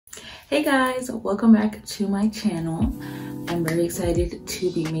Hey guys, welcome back to my channel. I'm very excited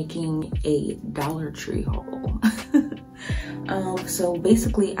to be making a Dollar Tree haul. So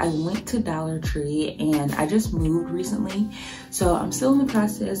basically I went to Dollar Tree and I just moved recently. So I'm still in the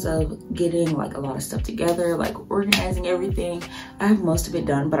process of getting like a lot of stuff together, like organizing everything. I have most of it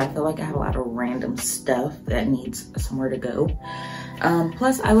done, but I feel like I have a lot of random stuff that needs somewhere to go.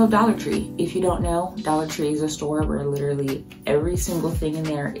 Plus I love Dollar Tree. If you don't know, Dollar Tree is a store where literally every single thing in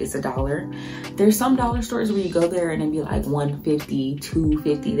there is $1. There's some dollar stores where you go there and it'd be like $1.50,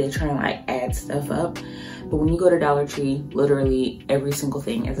 $2.50. They try and like add stuff up. But when you go to Dollar Tree, literally every single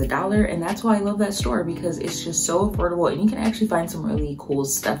thing is $1. And that's why I love that store, because it's just so affordable and you can actually find some really cool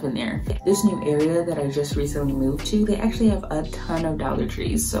stuff in there. This new area that I just recently moved to, they actually have a ton of Dollar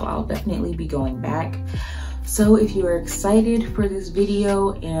Trees. So I'll definitely be going back. So if you are excited for this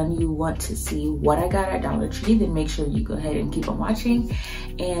video and you want to see what I got at Dollar Tree, then make sure you go ahead and keep on watching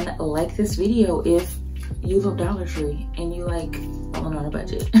and like this video if you love Dollar Tree and you like falling on a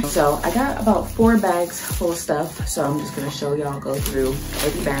budget. So I got about 4 bags full of stuff. So I'm just gonna show y'all, go through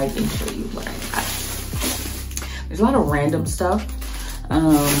every bag and show you what I got. There's a lot of random stuff,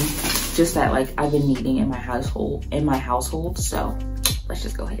 just that like I've been needing in my household. So let's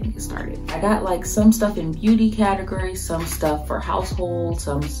just go ahead and get started. I got like some stuff in beauty category, some stuff for household,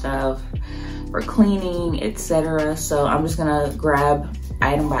 some stuff for cleaning, etc. So I'm just gonna grab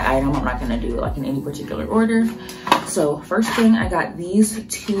item by item. I'm not gonna do it like in any particular order. So first thing, I got these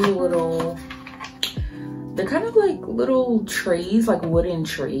 2 little, they're kind of like little trays, like wooden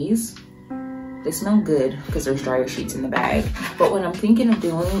trays. They smell good because there's dryer sheets in the bag. But what I'm thinking of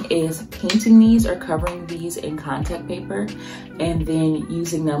doing is painting these or covering these in contact paper and then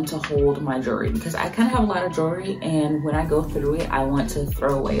using them to hold my jewelry, because I kind of have a lot of jewelry and when I go through it, I want to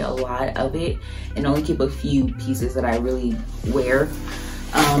throw away a lot of it and only keep a few pieces that I really wear.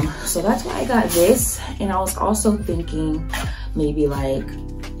 So that's why I got this. And I was also thinking maybe like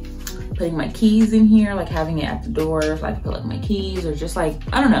putting my keys in here, like having it at the door, if I could put like my keys, or just like,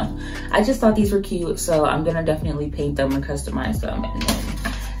 I don't know. I just thought these were cute, so I'm gonna definitely paint them and customize them and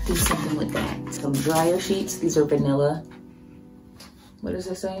then do something with that. Some dryer sheets, these are vanilla. What does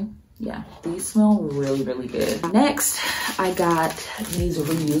it say? Yeah, these smell really, really good. Next, I got these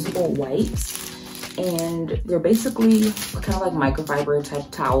reusable wipes. And they're basically kind of like microfiber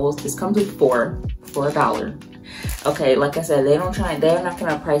type towels. This comes with 4 for $1. Okay, like I said, they're not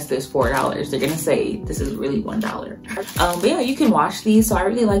gonna price this $4. They're gonna say this is really $1. But yeah, you can wash these. So I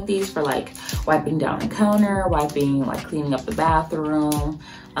really like these for like wiping down the counter, wiping, like cleaning up the bathroom.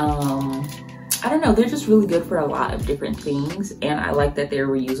 I don't know, they're just really good for a lot of different things. And I like that they're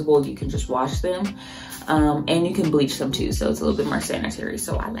reusable. You can just wash them. And you can bleach them too, so it's a little bit more sanitary,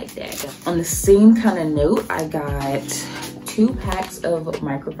 so I like that. On the same kind of note, I got 2 packs of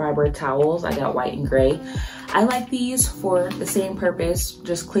microfiber towels. I got white and gray. I like these for the same purpose,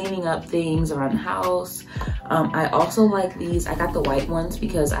 just cleaning up things around the house. I also like these. I got the white ones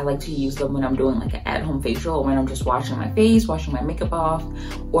because I like to use them when I'm doing like an at-home facial, or when I'm just washing my face, washing my makeup off,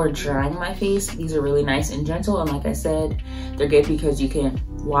 or drying my face. These are really nice and gentle, and like I said, they're good because you can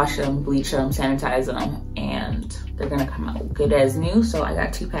wash them, bleach them, sanitize them, and they're gonna come out good as new. So I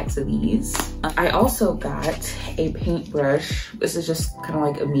got 2 packs of these. I also got a paintbrush. This is just kind of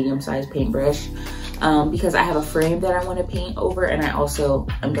like a medium-sized paintbrush. Because I have a frame that I want to paint over, and I also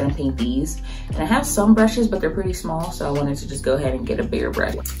am gonna paint these. And I have some brushes, but they're pretty small, so I wanted to just go ahead and get a bigger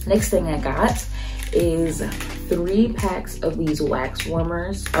brush. Next thing I got is 3 packs of these wax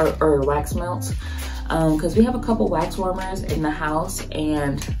warmers or wax melts, because we have a couple wax warmers in the house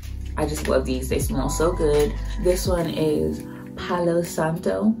and I just love these. They smell so good. This one is Palo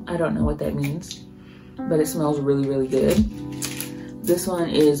Santo. I don't know what that means, but it smells really, really good. This one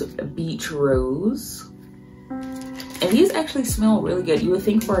is Beach Rose. And these actually smell really good. You would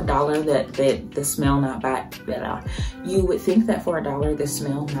think for $1 that the smell not bad. You would think that for $1 the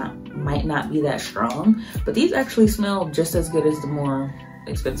smell might not be that strong, but these actually smell just as good as the more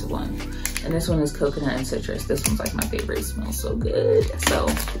expensive ones. And this one is coconut and citrus. This one's like my favorite. It smells so good. So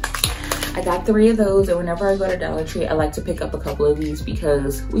I got 3 of those, and whenever I go to Dollar Tree, I like to pick up a couple of these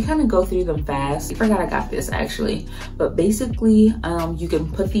because we kind of go through them fast. I forgot I got this actually, but basically you can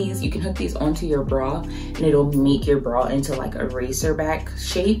hook these onto your bra and it'll make your bra into like a racer back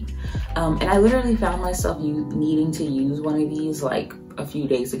shape. And I literally found myself needing to use one of these like a few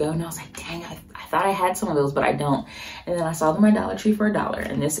days ago, and I was like, dang, I thought I had some of those, but I don't. And then I saw them at Dollar Tree for $1,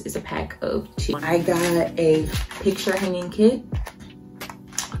 and this is a pack of 2. I got a picture hanging kit.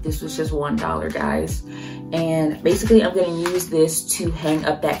 This was just $1, guys. And basically I'm gonna use this to hang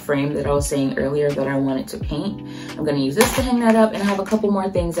up that frame that I was saying earlier that I wanted to paint. And I'm gonna use this to hang that up, and I have a couple more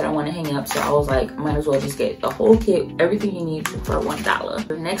things that I want to hang up, so I was like, might as well just get the whole kit, everything you need for $1.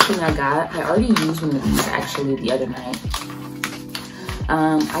 The next thing I got, I already used one of these actually the other night.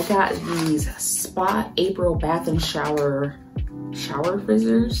 I got these Spa April Bath and Shower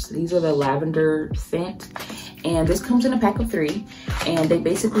fizzers. These are the lavender scent, and this comes in a pack of 3, and they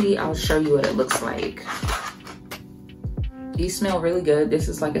basically, I'll show you what it looks like. These smell really good. This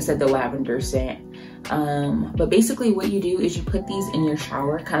is, like I said, the lavender scent. But basically what you do is you put these in your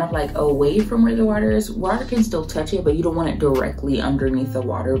shower, kind of like away from where the water is. Water can still touch it, but you don't want it directly underneath the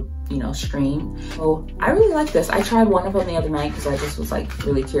water, you know, stream. So I really like this. I tried one of them the other night because I just was like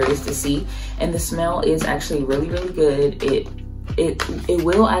really curious to see, and the smell is actually really, really good. It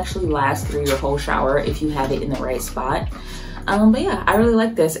will actually last through your whole shower if you have it in the right spot. But yeah, I really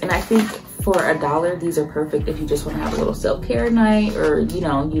like this, and I think for $1, these are perfect if you just want to have a little self-care night, or you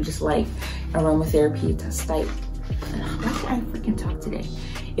know, you just like aromatherapy type. Why can't I freaking talk today?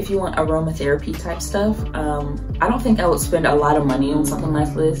 If you want aromatherapy type stuff, I don't think I would spend a lot of money on something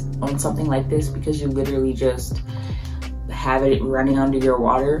like this, because you literally just have it running under your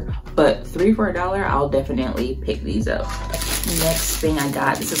water. But 3 for $1, I'll definitely pick these up. Next thing I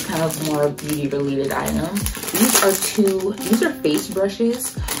got, this is kind of more beauty related item. These are face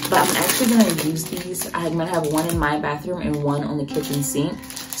brushes, but I'm actually gonna use these. I'm gonna have one in my bathroom and one on the kitchen sink,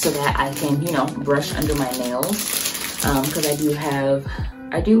 so that I can, you know, brush under my nails. Because I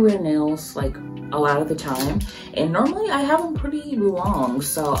do wear nails like a lot of the time, and normally I have them pretty long,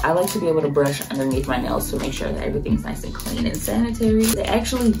 so I like to be able to brush underneath my nails to make sure that everything's nice and clean and sanitary. They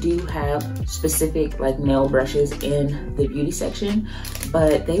actually do have specific like nail brushes in the beauty section,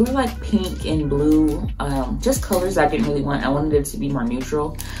 but they were like pink and blue, just colors I didn't really want. I wanted it to be more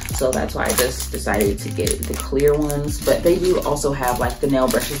neutral, so that's why I just decided to get the clear ones. But they do also have like the nail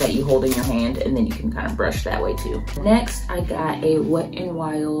brushes that you hold in your hand, and then you can kind of brush that way too. Next, I got a Wet n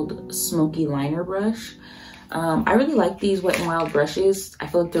Wild Smoky Liner brush. I really like these Wet n Wild brushes. I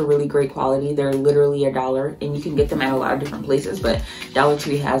feel like they're really great quality. They're literally $1, and you can get them at a lot of different places, but Dollar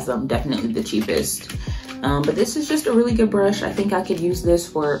Tree has them, definitely the cheapest. But this is just a really good brush. I think I could use this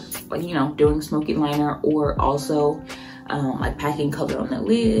for, like, you know, doing smoky liner, or also like packing color on the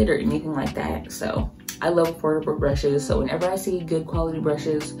lid or anything like that. So I love affordable brushes, so whenever I see good quality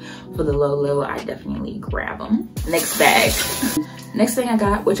brushes for the low, I definitely grab them. Next bag. Next thing I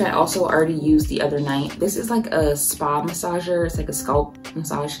got, which I also already used the other night, this is like a spa massager. It's like a scalp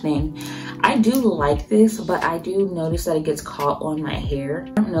massage thing. I do like this, but I do notice that it gets caught on my hair.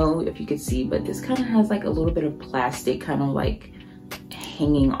 I don't know if you could see, but this kind of has like a little bit of plastic kind of like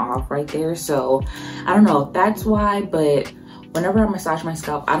hanging off right there. So I don't know if that's why, but whenever I massage my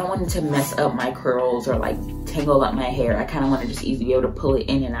scalp, I don't want it to mess up my curls or like tangle up my hair. I kind of want to just easily be able to pull it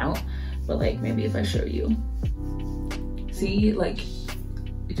in and out. But like, maybe if I show you, see, like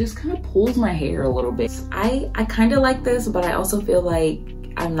it just kind of pulls my hair a little bit. I kind of like this, but I also feel like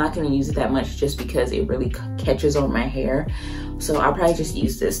I'm not going to use it that much just because it really catches on my hair. So I'll probably just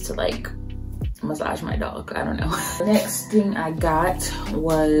use this to like massage my dog. I don't know. The next thing I got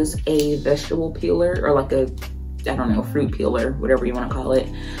was a vegetable peeler, or like a, I don't know, fruit peeler, whatever you want to call it,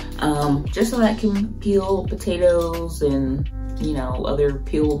 just so that I can peel potatoes and, you know, other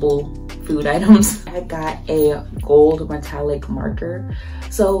peelable food items. I got a gold metallic marker.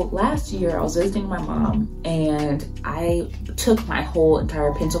 So last year I was visiting my mom, and I took my whole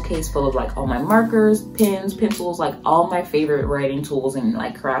entire pencil case full of like all my markers, pens, pencils, like all my favorite writing tools and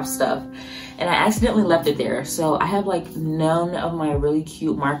like craft stuff, and I accidentally left it there. So I have like none of my really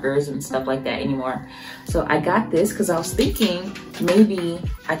cute markers and stuff like that anymore. So I got this because I was thinking maybe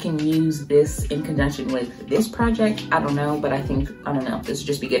I can use this in conjunction with this project. I don't know, but I don't know, this would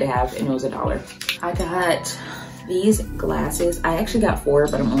just be good to have, and it was $1. I got these glasses. I actually got 4,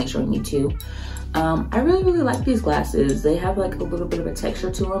 but I'm only showing you 2. I really like these glasses. They have like a little bit of a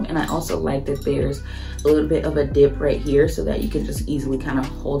texture to them, and I also like that there's a little bit of a dip right here so that you can just easily kind of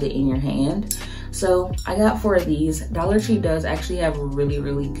hold it in your hand. So I got 4 of these. Dollar Tree does actually have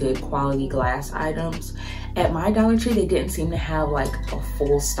really good quality glass items. At my Dollar Tree, they didn't seem to have like a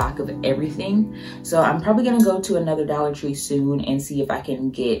full stock of everything. So I'm probably gonna go to another Dollar Tree soon and see if I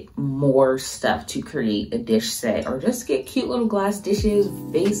can get more stuff to create a dish set, or just get cute little glass dishes,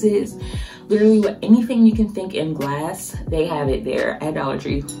 vases, literally anything you can think in glass, they have it there at Dollar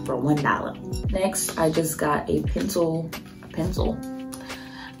Tree for $1. Next, I just got a pencil.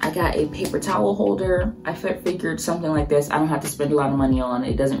 I got a paper towel holder. I figured something like this, I don't have to spend a lot of money on.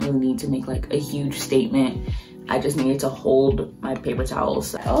 It doesn't really need to make like a huge statement. I just needed to hold my paper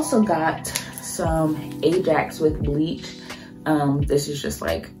towels. I also got some Ajax with bleach. This is just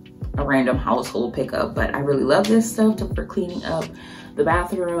like a random household pickup, but I really love this stuff for cleaning up the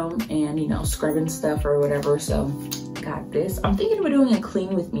bathroom and, you know, scrubbing stuff or whatever. So got this. I'm thinking of doing a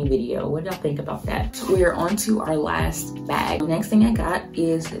clean with me video. What do y'all think about that? So we're on to our last bag. The next thing I got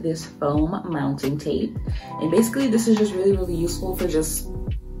is this foam mounting tape. And basically this is just really, really useful for just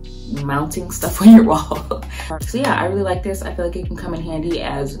mounting stuff on your wall. So yeah, I really like this. I feel like it can come in handy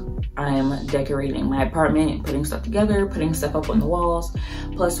as I'm decorating my apartment, putting stuff together, putting stuff up on the walls.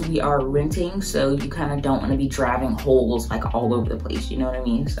 Plus we are renting, so you kind of don't want to be driving holes like all over the place, you know what I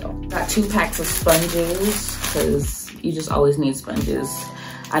mean? So got 2 packs of sponges because you just always need sponges.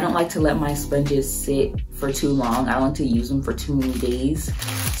 I don't like to let my sponges sit for too long. I like to use them for too many days.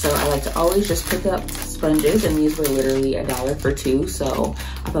 So I like to always just pick up sponges, and these were literally $1 for 2. So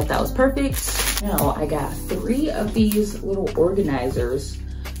I thought that was perfect. Now I got 3 of these little organizers.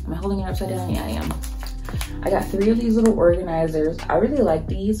 Am I holding it upside down? Yeah, I am. I got 3 of these little organizers. I really like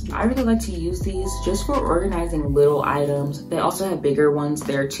these. I really like to use these just for organizing little items. They also have bigger ones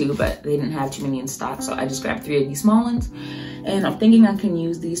there too, but they didn't have too many in stock. So I just grabbed 3 of these small ones. And I'm thinking I can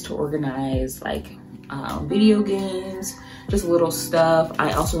use these to organize like video games, just little stuff.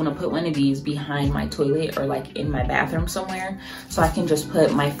 I also want to put one of these behind my toilet or like in my bathroom somewhere, so I can just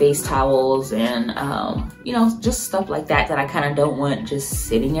put my face towels and you know, just stuff like that that I kind of don't want just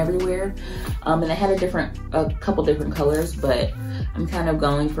sitting everywhere. And I had a couple different colors, but I'm kind of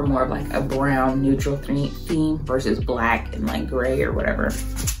going for more of like a brown neutral theme versus black and like gray or whatever.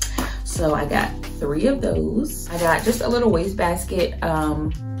 So I got 3 of those. I got just a little wastebasket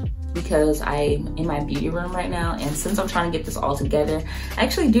because I'm in my beauty room right now, and since I'm trying to get this all together, I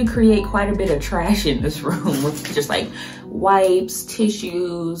actually do create quite a bit of trash in this room with just like wipes,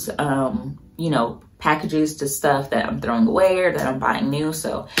 tissues, you know, packages to stuff that I'm throwing away or that I'm buying new.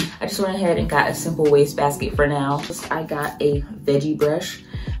 So I just went ahead and got a simple wastebasket for now. I got a veggie brush.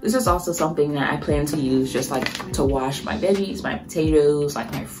 This is also something that I plan to use just like to wash my veggies, my potatoes,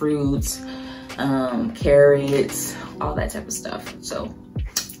 like my fruits, carrots, all that type of stuff. So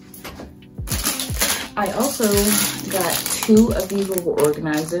I also got 2 of these little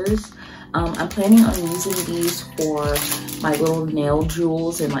organizers. I'm planning on using these for my little nail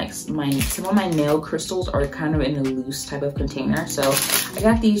jewels, and like some of my nail crystals are kind of in a loose type of container. So I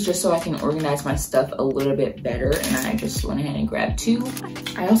got these just so I can organize my stuff a little bit better, and I just went ahead and grabbed 2.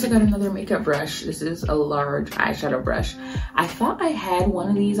 I also got another makeup brush. This is a large eyeshadow brush. I thought I had one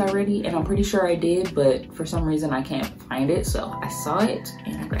of these already, and I'm pretty sure I did, but for some reason I can't find it. So I saw it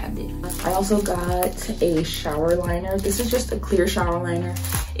and I grabbed it. I also got a shower liner. This is just a clear shower liner.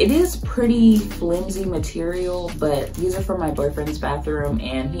 It is pretty flimsy material, but these are for my boyfriend's bathroom,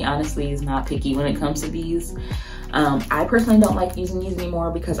 and he honestly is not picky when it comes to these. I personally don't like using these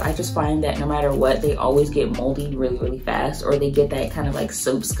anymore because I just find that no matter what, they always get moldy really, really fast, or they get that kind of like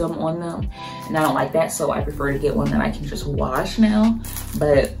soap scum on them, and I don't like that. So I prefer to get one that I can just wash now,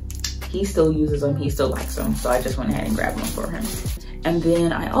 but he still uses them, he still likes them, so I just went ahead and grabbed one for him. And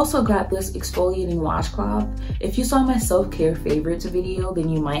then I also got this exfoliating washcloth. If you saw my self-care favorites video, then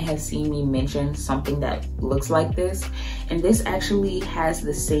you might have seen me mention something that looks like this. And this actually has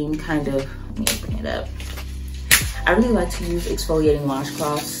the same kind of, let me open it up. I really like to use exfoliating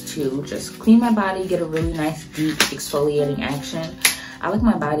washcloths to just clean my body, get a really nice deep exfoliating action. I like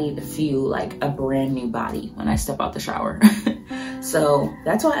my body to feel like a brand new body when I step out the shower. So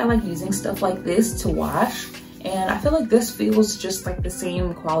that's why I like using stuff like this to wash. And I feel like this feels just like the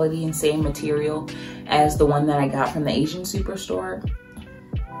same quality and same material as the one that I got from the Asian Superstore,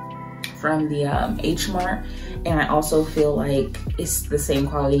 from the H Mart. And I also feel like it's the same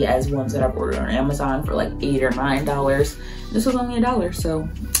quality as ones that I've ordered on Amazon for like $8 or $9. This was only $1, so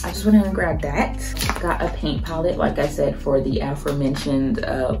I just went ahead and grabbed that. Got a paint palette, like I said, for the aforementioned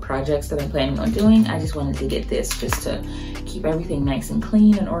projects that I'm planning on doing. I just wanted to get this just to keep everything nice and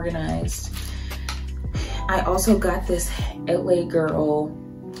clean and organized. I also got this LA Girl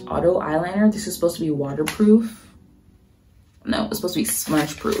Auto Eyeliner. This is supposed to be waterproof. No, it's supposed to be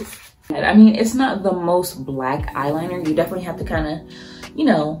smudge proof. I mean, it's not the most black eyeliner. You definitely have to kind of, you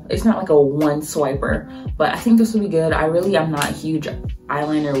know, it's not like a one swiper, but I think this will be good. I really am not a huge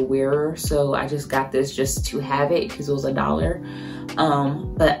eyeliner wearer, so I just got this just to have it because it was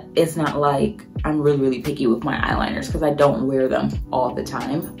 $1. But it's not like I'm really picky with my eyeliners because I don't wear them all the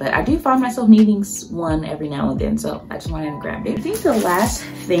time, but I do find myself needing one every now and then, so I just went ahead and grabbed it. I think the last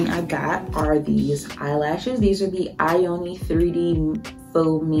thing I got are these eyelashes. These are the Ioni 3D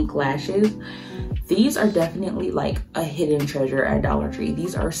Faux Mink lashes. These are definitely like a hidden treasure at Dollar Tree.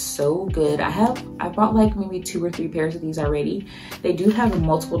 These are so good. I bought like maybe 2 or 3 pairs of these already. They do have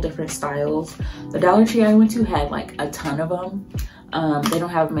multiple different styles. The Dollar Tree I went to had like a ton of them. They don't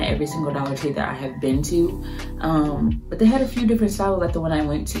have them at every single Dollar Tree that I have been to, but they had a few different styles at the one I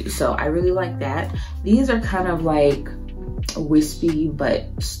went to, so I really like that. These are kind of like wispy but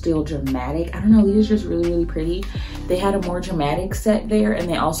still dramatic. I don't know, these are just really pretty. They had a more dramatic set there, and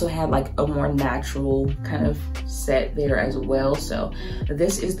they also had like a more natural kind of set there as well. So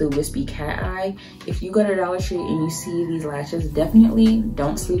this is the wispy cat eye. If you go to Dollar Tree and you see these lashes, definitely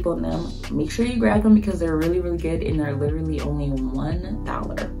don't sleep on them. Make sure you grab them because they're really good, and they're literally only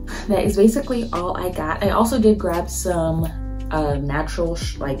 $1. That is basically all I got. I also did grab some natural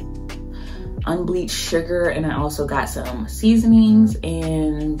like unbleached sugar, and I also got some seasonings,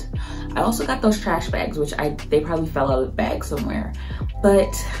 and I also got those trash bags, which they probably fell out of the bag somewhere.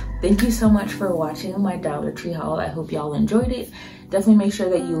 But thank you so much for watching my Dollar Tree haul. I hope y'all enjoyed it. Definitely make sure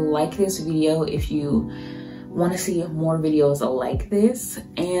that you like this video if you want to see more videos like this,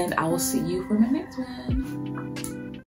 and I will see you for my next one.